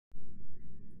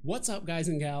What's up, guys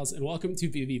and gals, and welcome to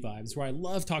Veve Vibes, where I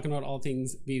love talking about all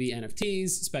things Veve NFTs,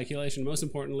 speculation, most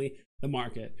importantly, the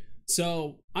market.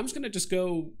 So I'm just going to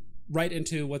go right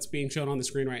into what's being shown on the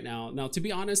screen right now. Now, to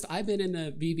be honest, I've been in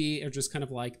the Veve, or just kind of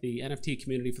like the NFT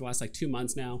community, for the last 2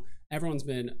 months now. Everyone's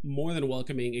been more than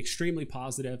welcoming, extremely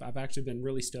positive. I've actually been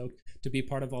really stoked to be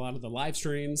part of a lot of the live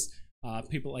streams.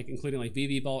 People including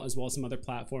Veve Vault, as well as some other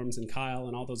platforms, and Kyle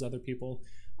and all those other people.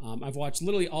 I've watched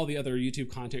literally all the other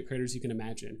YouTube content creators you can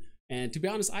imagine. And to be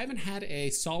honest, I haven't had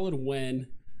a solid win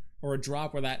or a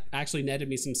drop where that actually netted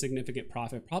me some significant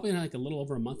profit, probably in a little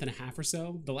over a month and a half or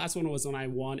so. The last one was when I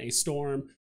won a storm,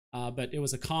 but it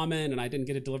was a common and I didn't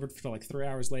get it delivered for 3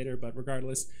 hours later. But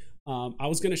regardless, I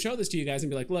was going to show this to you guys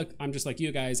and be like, look, I'm just like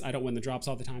you guys. I don't win the drops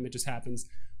all the time. It just happens.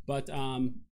 But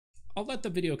I'll let the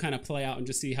video kind of play out and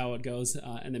just see how it goes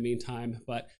in the meantime.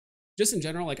 But just in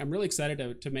general, I'm really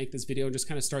excited to make this video and just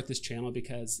kind of start this channel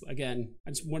because, again,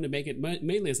 I just wanted to make it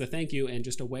mainly as a thank you and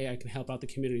just a way I can help out the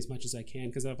community as much as I can,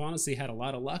 because I've honestly had a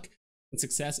lot of luck and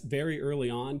success very early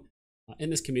on in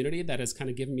this community that has kind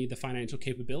of given me the financial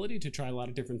capability to try a lot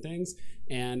of different things.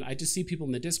 And I just see people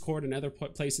in the Discord and other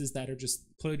places that are just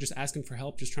clearly just asking for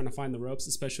help, just trying to find the ropes,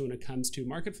 especially when it comes to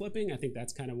market flipping. I think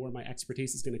that's kind of where my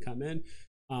expertise is going to come in.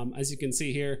 As you can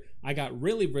see here, I got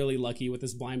really lucky with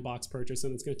this blind box purchase,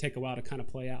 and it's going to take a while to kind of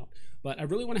play out. But I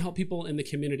really want to help people in the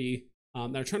community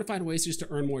that are trying to find ways just to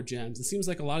earn more gems. It seems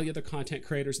like a lot of the other content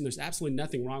creators, and there's absolutely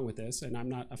nothing wrong with this, and I'm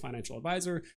not a financial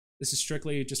advisor. This is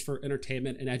strictly just for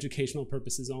entertainment and educational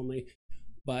purposes only.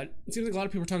 But it seems like a lot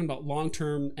of people are talking about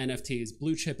long-term NFTs,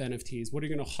 blue chip NFTs. What are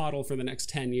you going to hodl for the next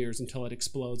 10 years until it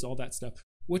explodes, all that stuff,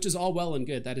 which is all well and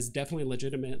good. That is definitely a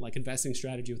legitimate investing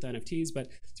strategy with NFTs. But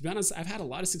to be honest, I've had a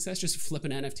lot of success just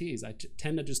flipping NFTs. I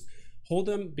tend to just hold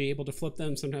them, be able to flip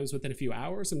them sometimes within a few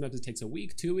hours. Sometimes it takes a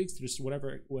week, 2 weeks, just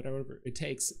whatever it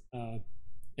takes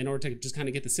in order to just kind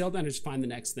of get the sale done and just find the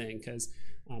next thing. Because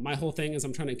my whole thing is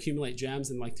I'm trying to accumulate gems.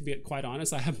 And to be quite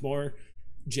honest, I have more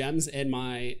gems in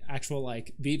my actual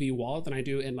Veve wallet than I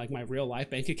do in my real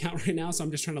life bank account right now. So I'm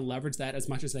just trying to leverage that as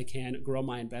much as I can, grow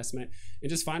my investment, and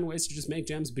just find ways to just make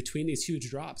gems between these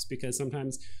huge drops. Because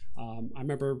sometimes I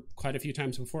remember quite a few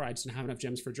times before I just didn't have enough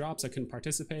gems for drops. I couldn't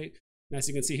participate. And as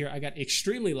you can see here, I got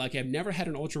extremely lucky. I've never had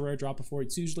an ultra rare drop before.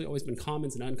 It's usually always been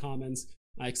commons and uncommons,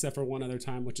 except for one other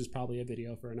time, which is probably a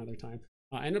video for another time.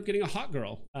 I ended up getting a hot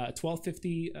girl,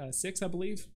 1256, I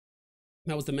believe.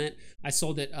 That was the mint. I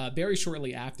sold it very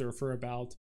shortly after for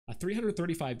about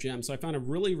 335 gems. So I found a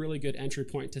really good entry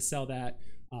point to sell that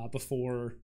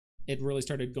before it really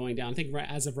started going down. I think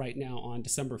as of right now on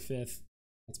December 5th,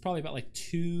 it's probably about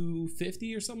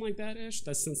 250 or something like that ish.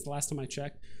 That's since the last time I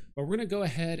checked. But we're gonna go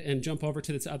ahead and jump over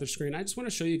to this other screen. I just want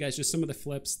to show you guys just some of the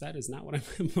flips. That is not what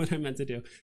I meant to do.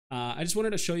 I just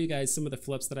wanted to show you guys some of the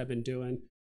flips that I've been doing.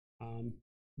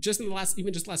 Just in the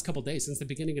last couple days, since the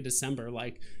beginning of December.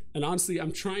 And honestly,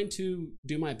 I'm trying to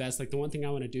do my best. The one thing I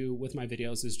want to do with my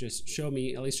videos is just show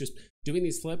me, at least just doing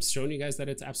these flips, showing you guys that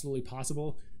it's absolutely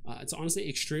possible. It's honestly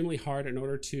extremely hard in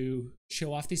order to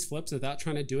show off these flips without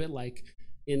trying to do it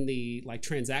in the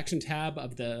transaction tab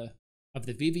of the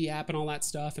Veve app and all that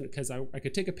stuff. And because I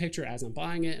could take a picture as I'm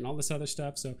buying it and all this other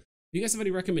stuff. So if you guys have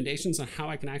any recommendations on how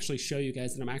I can actually show you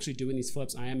guys that I'm actually doing these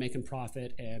flips, I am making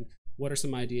profit, and what are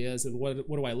some ideas, and what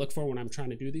do I look for when I'm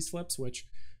trying to do these flips? Which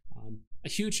a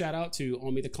huge shout out to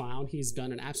Omi the Clown. He's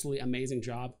done an absolutely amazing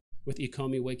job with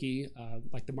ecomi wiki,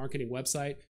 the marketing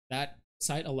website. That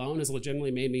site alone has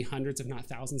legitimately made me hundreds, if not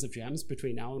thousands, of gems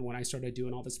between now and when I started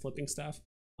doing all this flipping stuff.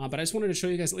 But I just wanted to show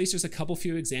you guys at least just a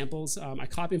few examples. I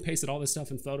copy and pasted all this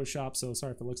stuff in Photoshop, so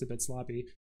sorry if it looks a bit sloppy.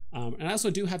 And I also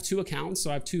do have 2 accounts, so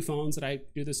I have 2 phones that I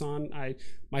do this on.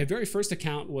 My very first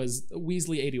account was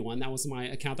Weasley81. That was my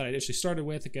account that I initially started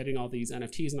with, getting all these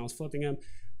NFTs, and I was flipping them.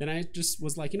 Then I just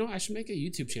was like, I should make a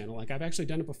YouTube channel. I've actually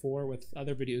done it before with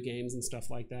other video games and stuff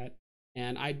like that.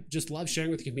 And I just love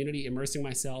sharing with the community, immersing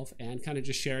myself, and kind of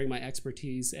just sharing my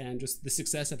expertise and just the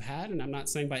success I've had. And I'm not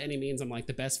saying by any means I'm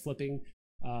the best flipping,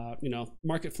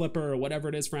 market flipper or whatever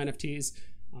it is for NFTs.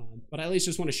 But I at least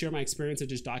just want to share my experience and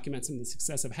just document some of the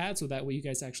success I've had, so that way you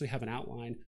guys actually have an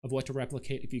outline of what to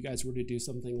replicate if you guys were to do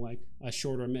something like a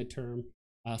short or midterm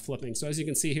flipping. So as you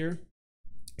can see here,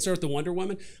 start with the Wonder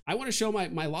Woman. I want to show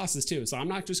my losses too. So I'm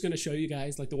not just going to show you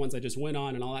guys the ones I just went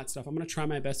on and all that stuff. I'm going to try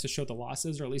my best to show the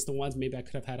losses, or at least the ones maybe I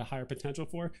could have had a higher potential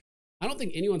for. I don't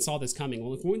think anyone saw this coming.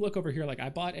 When we look over here, I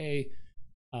bought a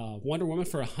Wonder Woman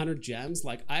for 100 gems.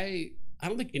 I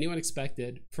don't think anyone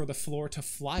expected for the floor to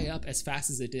fly up as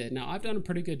fast as it did. Now, I've done a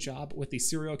pretty good job with the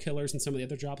serial killers and some of the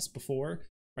other drops before.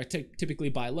 I typically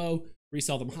buy low,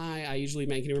 resell them high. I usually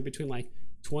make anywhere between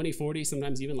 20, 40,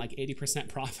 sometimes even like 80%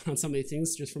 profit on some of these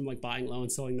things just from like buying low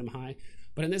and selling them high.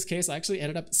 But in this case, I actually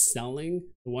ended up selling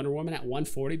the Wonder Woman at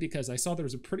 140 because I saw there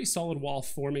was a pretty solid wall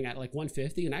forming at like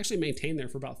 150 and actually maintained there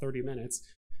for about 30 minutes.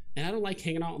 And I don't like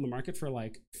hanging out on the market for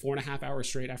like 4.5 hours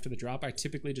straight after the drop. I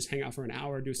typically just hang out for an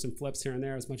hour, do some flips here and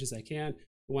there as much as I can.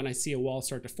 When I see a wall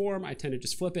start to form, I tend to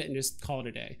just flip it and just call it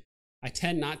a day. I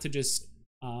tend not to just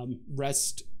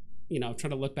rest, you know, try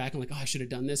to look back and like, oh, I should have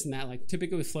done this and that. Like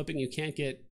typically with flipping, you can't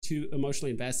get too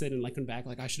emotionally invested and looking back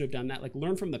like I should have done that. Like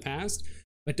learn from the past,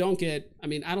 but don't get, I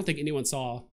mean, I don't think anyone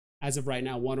saw as of right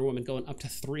now Wonder Woman going up to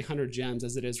 300 gems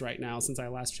as it is right now since I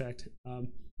last checked.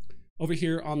 Over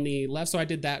here on the left, so I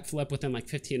did that flip within like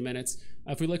 15 minutes.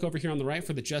 If we look over here on the right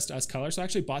for the Just Us color, so I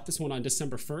actually bought this one on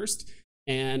December 1st.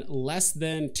 And less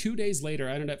than 2 days later,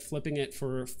 I ended up flipping it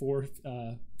for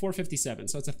 457.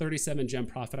 So it's a 37 gem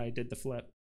profit. I did the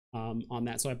flip on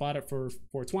that. So I bought it for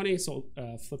 420, so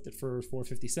flipped it for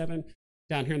 457.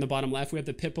 Down here in the bottom left, we have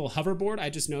the Pitbull hoverboard. I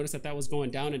just noticed that that was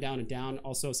going down and down and down.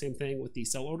 Also, same thing with the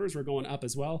sell orders were going up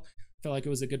as well. Felt like it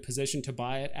was a good position to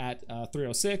buy it at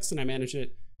 306, and I managed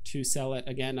it to sell it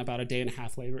again about a day and a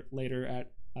half later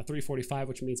at 345,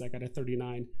 which means I got a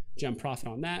 39 gem profit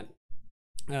on that.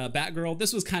 Batgirl,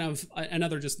 this was kind of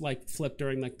another just like flip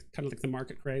during like kind of like the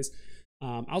market craze.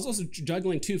 I was also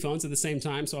juggling 2 phones at the same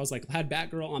time, so I was like had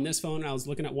Batgirl on this phone and I was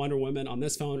looking at Wonder Woman on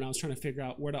this phone and I was trying to figure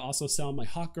out where to also sell my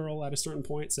Hawkgirl at a certain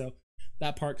point, so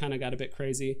that part kind of got a bit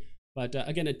crazy. But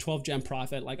again, a 12 gem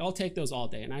profit, like I'll take those all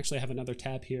day. And I actually have another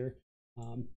tab here.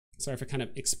 Sorry if it kind of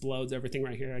explodes everything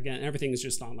right here. Again, everything is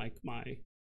just on like my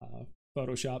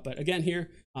Photoshop. But again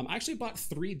here, I actually bought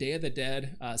 3 Day of the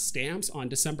Dead stamps on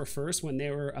December 1st when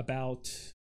they were about,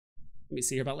 let me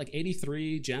see here, about like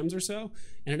 83 gems or so.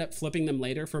 Ended up flipping them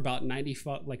later for about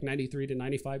 95, like 93 to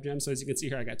 95 gems. So as you can see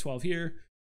here, I got 12 here,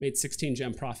 made 16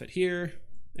 gem profit here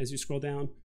as you scroll down.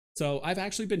 So I've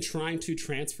actually been trying to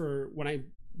transfer, when I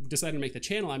decided to make the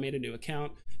channel, I made a new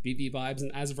account, Veve Vibes.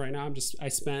 And as of right now, I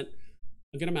spent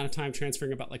a good amount of time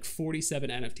transferring about like 47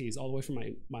 NFTs all the way from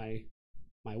my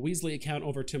Weasley account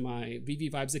over to my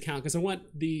Veve Vibes account, because I want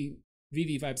the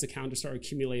Veve Vibes account to start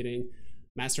accumulating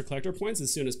master collector points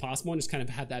as soon as possible and just kind of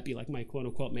have that be like my quote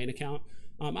unquote main account.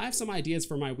 I have some ideas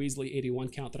for my Weasley 81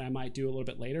 count that I might do a little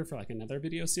bit later for like another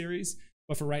video series.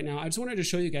 But for right now, I just wanted to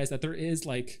show you guys that there is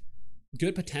like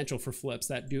good potential for flips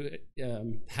that do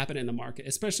happen in the market,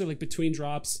 especially like between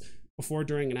drops, before,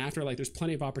 during, and after. Like there's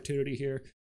plenty of opportunity here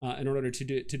in order to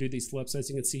do these flips. As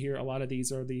you can see here, a lot of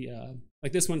these are the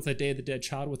like this one's the Day of the Dead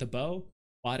child with a bow.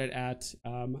 Bought it at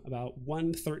about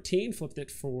 113, flipped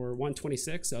it for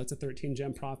 126, so it's a 13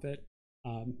 gem profit.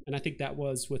 And I think that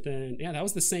was within, yeah, that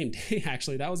was the same day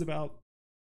actually. That was about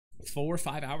 4 or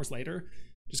 5 hours later.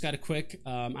 Just got a quick,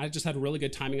 I just had really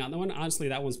good timing on that one. Honestly,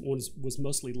 that one was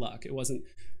mostly luck. It wasn't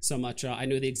so much, I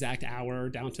knew the exact hour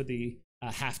down to the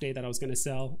half day that I was going to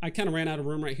sell. I kind of ran out of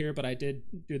room right here, but I did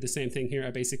do the same thing here.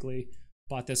 I basically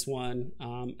bought this one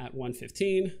at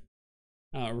 115,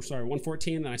 or sorry,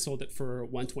 114, then I sold it for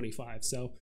 125.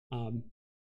 So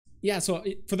yeah, so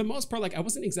for the most part, like I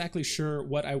wasn't exactly sure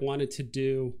what I wanted to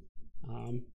do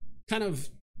kind of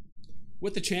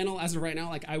with the channel as of right now.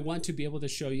 Like I want to be able to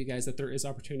show you guys that there is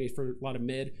opportunity for a lot of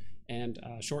mid and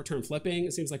short-term flipping.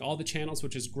 It seems like all the channels,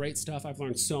 which is great stuff. I've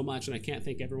learned so much, and I can't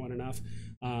thank everyone enough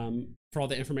for all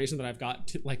the information that I've got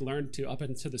to like learned to up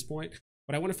until this point.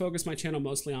 But I want to focus my channel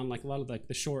mostly on like a lot of like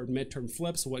the short and mid-term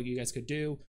flips, what you guys could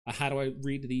do. How do I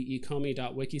read the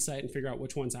ecomi.wiki site and figure out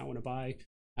which ones I want to buy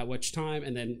at which time,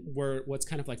 and then what's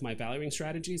kind of like my valuing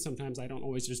strategy. Sometimes I don't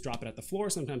always just drop it at the floor.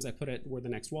 Sometimes I put it where the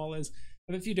next wall is.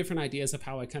 I have a few different ideas of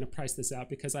how I kind of price this out,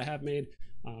 because I have made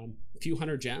a few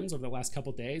hundred gems over the last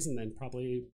couple days, and then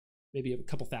probably maybe a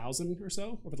couple thousand or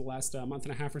so over the last month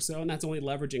and a half or so. And that's only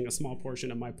leveraging a small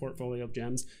portion of my portfolio of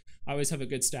gems. I always have a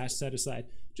good stash set aside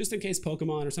just in case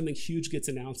Pokemon or something huge gets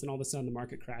announced and all of a sudden the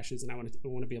market crashes, and I want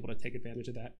to be able to take advantage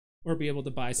of that, or be able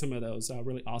to buy some of those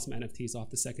really awesome NFTs off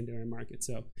the secondary market.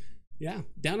 So yeah,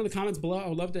 down in the comments below, I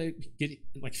would love to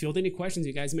field any questions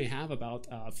you guys may have about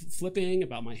flipping,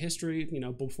 about my history, you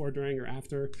know, before, during, or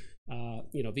after,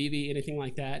 you know, Veve, anything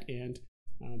like that. And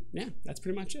yeah, that's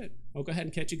pretty much it. I'll go ahead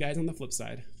and catch you guys on the flip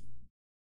side.